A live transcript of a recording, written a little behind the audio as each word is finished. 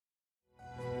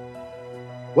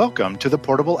Welcome to the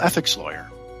Portable Ethics Lawyer.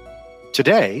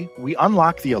 Today, we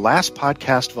unlock the Alas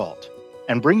Podcast Vault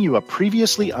and bring you a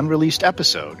previously unreleased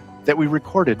episode that we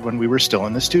recorded when we were still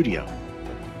in the studio.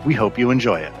 We hope you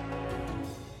enjoy it.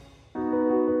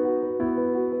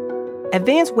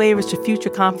 Advanced waivers to future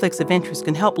conflicts of interest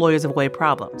can help lawyers avoid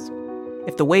problems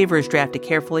if the waiver is drafted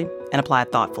carefully and applied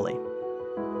thoughtfully.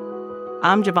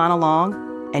 I'm Giovanna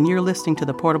Long, and you're listening to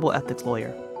the Portable Ethics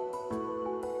Lawyer.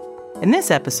 In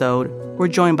this episode, we're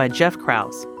joined by Jeff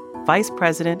Krause, Vice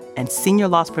President and Senior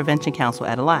Loss Prevention Counsel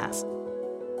at Alas,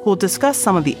 who will discuss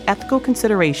some of the ethical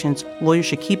considerations lawyers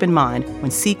should keep in mind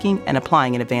when seeking and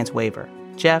applying an advance waiver.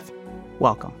 Jeff,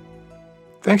 welcome.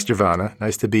 Thanks, Giovanna.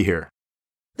 Nice to be here.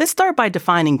 Let's start by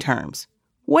defining terms.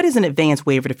 What is an advance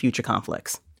waiver to future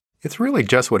conflicts? It's really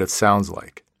just what it sounds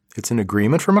like. It's an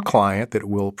agreement from a client that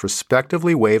will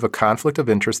prospectively waive a conflict of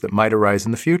interest that might arise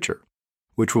in the future,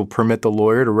 which will permit the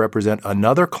lawyer to represent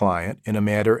another client in a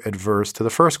matter adverse to the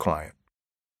first client.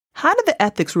 How do the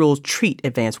ethics rules treat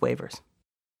advance waivers?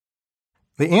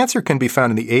 The answer can be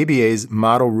found in the ABA's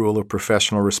Model Rule of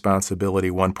Professional Responsibility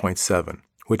 1.7,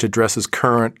 which addresses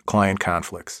current client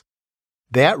conflicts.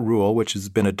 That rule, which has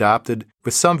been adopted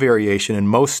with some variation in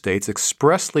most states,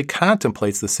 expressly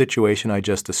contemplates the situation I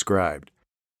just described.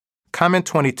 Comment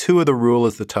 22 of the rule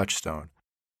is the touchstone.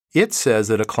 It says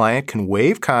that a client can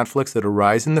waive conflicts that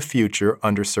arise in the future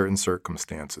under certain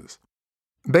circumstances.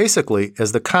 Basically,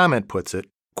 as the comment puts it,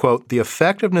 quote, the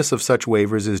effectiveness of such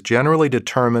waivers is generally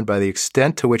determined by the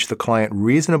extent to which the client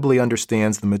reasonably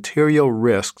understands the material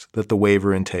risks that the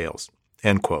waiver entails,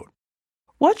 end quote.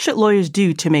 What should lawyers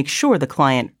do to make sure the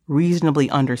client reasonably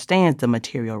understands the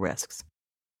material risks?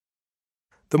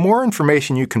 The more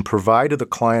information you can provide to the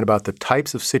client about the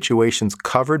types of situations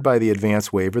covered by the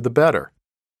advance waiver, the better.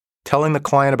 Telling the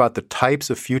client about the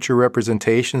types of future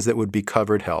representations that would be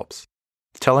covered helps.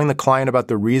 Telling the client about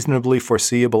the reasonably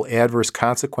foreseeable adverse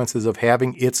consequences of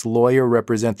having its lawyer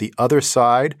represent the other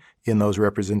side in those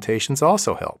representations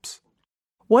also helps.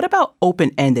 What about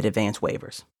open-ended advance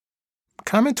waivers?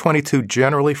 Comment 22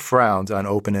 generally frowns on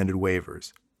open-ended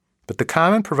waivers, but the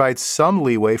comment provides some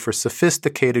leeway for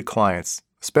sophisticated clients,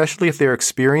 especially if they're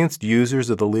experienced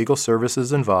users of the legal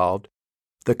services involved.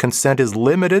 The consent is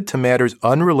limited to matters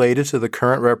unrelated to the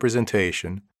current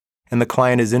representation, and the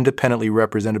client is independently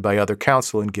represented by other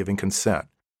counsel in giving consent.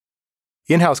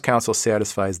 In-house counsel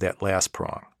satisfies that last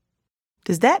prong.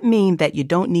 Does that mean that you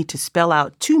don't need to spell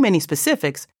out too many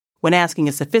specifics when asking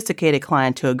a sophisticated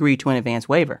client to agree to an advance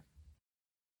waiver?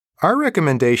 Our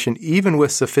recommendation, even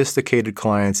with sophisticated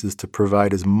clients, is to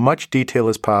provide as much detail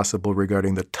as possible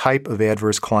regarding the type of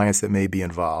adverse clients that may be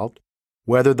involved,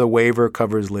 whether the waiver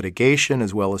covers litigation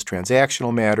as well as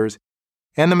transactional matters,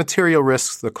 and the material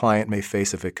risks the client may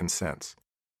face if it consents.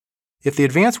 If the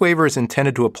advance waiver is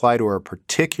intended to apply to a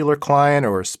particular client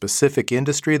or a specific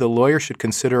industry, the lawyer should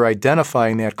consider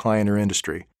identifying that client or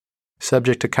industry,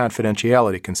 subject to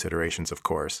confidentiality considerations, of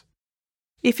course.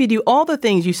 If you do all the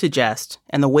things you suggest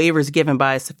and the waiver is given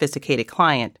by a sophisticated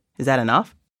client, is that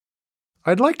enough?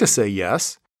 I'd like to say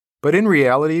yes. But in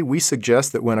reality, we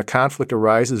suggest that when a conflict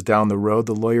arises down the road,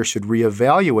 the lawyer should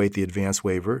reevaluate the advance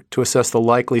waiver to assess the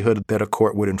likelihood that a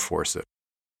court would enforce it.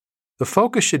 The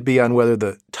focus should be on whether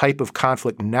the type of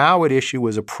conflict now at issue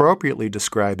was appropriately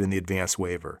described in the advance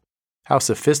waiver, how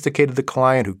sophisticated the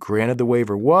client who granted the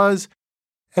waiver was,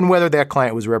 and whether that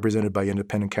client was represented by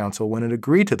independent counsel when it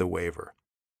agreed to the waiver.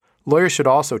 Lawyers should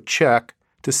also check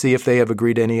to see if they have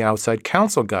agreed to any outside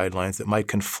counsel guidelines that might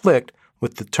conflict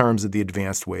with the terms of the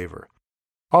advanced waiver.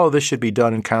 All of this should be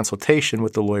done in consultation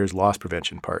with the lawyer's loss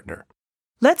prevention partner.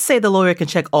 Let's say the lawyer can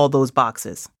check all those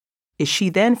boxes. Is she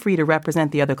then free to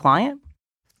represent the other client?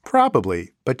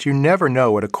 Probably, but you never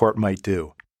know what a court might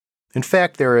do. In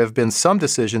fact, there have been some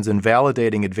decisions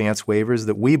invalidating advance waivers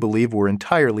that we believe were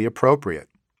entirely appropriate.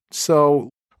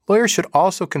 So, lawyers should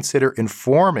also consider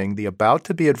informing the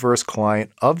about-to-be adverse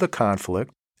client of the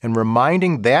conflict and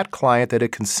reminding that client that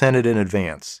it consented in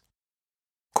advance.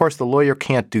 Of course, the lawyer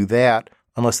can't do that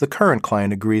unless the current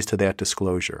client agrees to that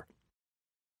disclosure.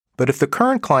 But if the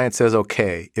current client says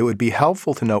okay, it would be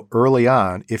helpful to know early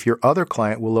on if your other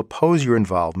client will oppose your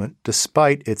involvement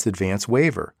despite its advance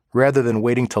waiver, rather than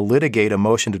waiting to litigate a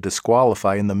motion to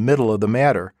disqualify in the middle of the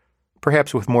matter,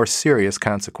 perhaps with more serious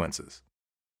consequences.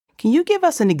 Can you give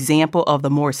us an example of the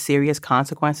more serious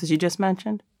consequences you just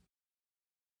mentioned?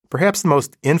 Perhaps the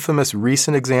most infamous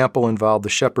recent example involved the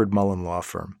Shepard Mullen law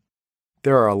firm.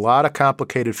 There are a lot of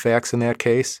complicated facts in that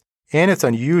case, and it's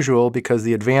unusual because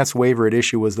the advance waiver at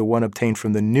issue was the one obtained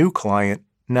from the new client,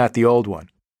 not the old one.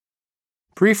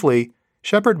 Briefly,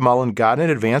 Shepard Mullen got an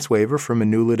advance waiver from a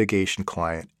new litigation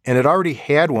client and had already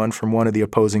had one from one of the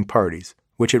opposing parties,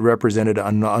 which had represented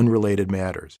unrelated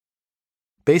matters.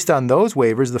 Based on those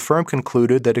waivers, the firm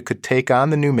concluded that it could take on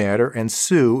the new matter and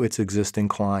sue its existing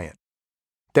client.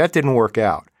 That didn't work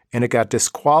out, and it got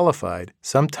disqualified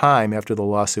some time after the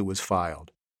lawsuit was filed.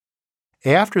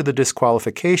 After the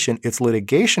disqualification, its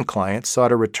litigation client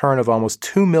sought a return of almost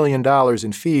 $2 million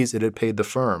in fees it had paid the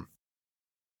firm.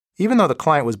 Even though the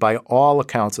client was by all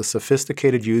accounts a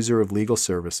sophisticated user of legal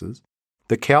services,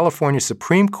 the California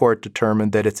Supreme Court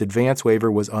determined that its advance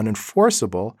waiver was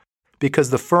unenforceable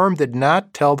because the firm did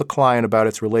not tell the client about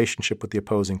its relationship with the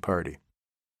opposing party.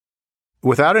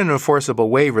 Without an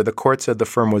enforceable waiver, the court said the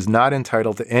firm was not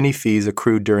entitled to any fees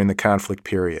accrued during the conflict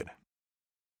period.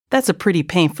 That's a pretty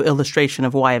painful illustration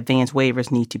of why advance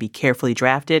waivers need to be carefully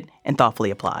drafted and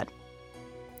thoughtfully applied.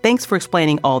 Thanks for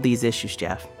explaining all these issues,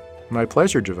 Jeff. My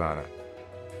pleasure, Giovanna.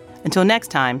 Until next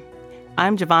time,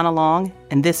 I'm Giovanna Long,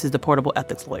 and this is The Portable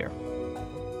Ethics Lawyer.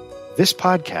 This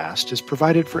podcast is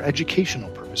provided for educational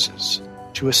purposes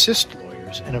to assist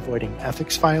lawyers in avoiding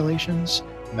ethics violations,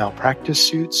 malpractice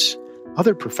suits,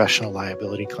 other professional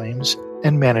liability claims,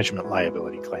 and management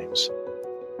liability claims.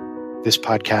 This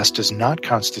podcast does not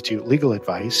constitute legal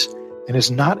advice and is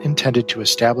not intended to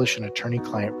establish an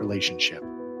attorney-client relationship,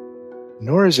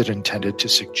 nor is it intended to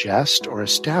suggest or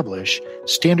establish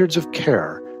standards of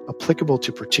care applicable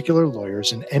to particular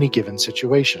lawyers in any given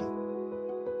situation.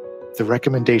 The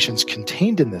recommendations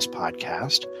contained in this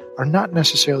podcast are not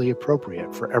necessarily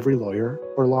appropriate for every lawyer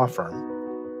or law firm.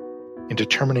 In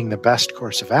determining the best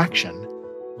course of action,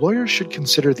 lawyers should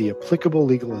consider the applicable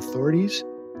legal authorities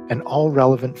and all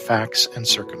relevant facts and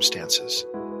circumstances.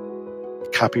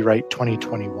 Copyright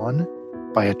 2021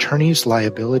 by Attorneys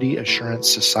Liability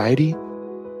Assurance Society,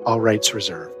 all rights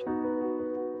reserved.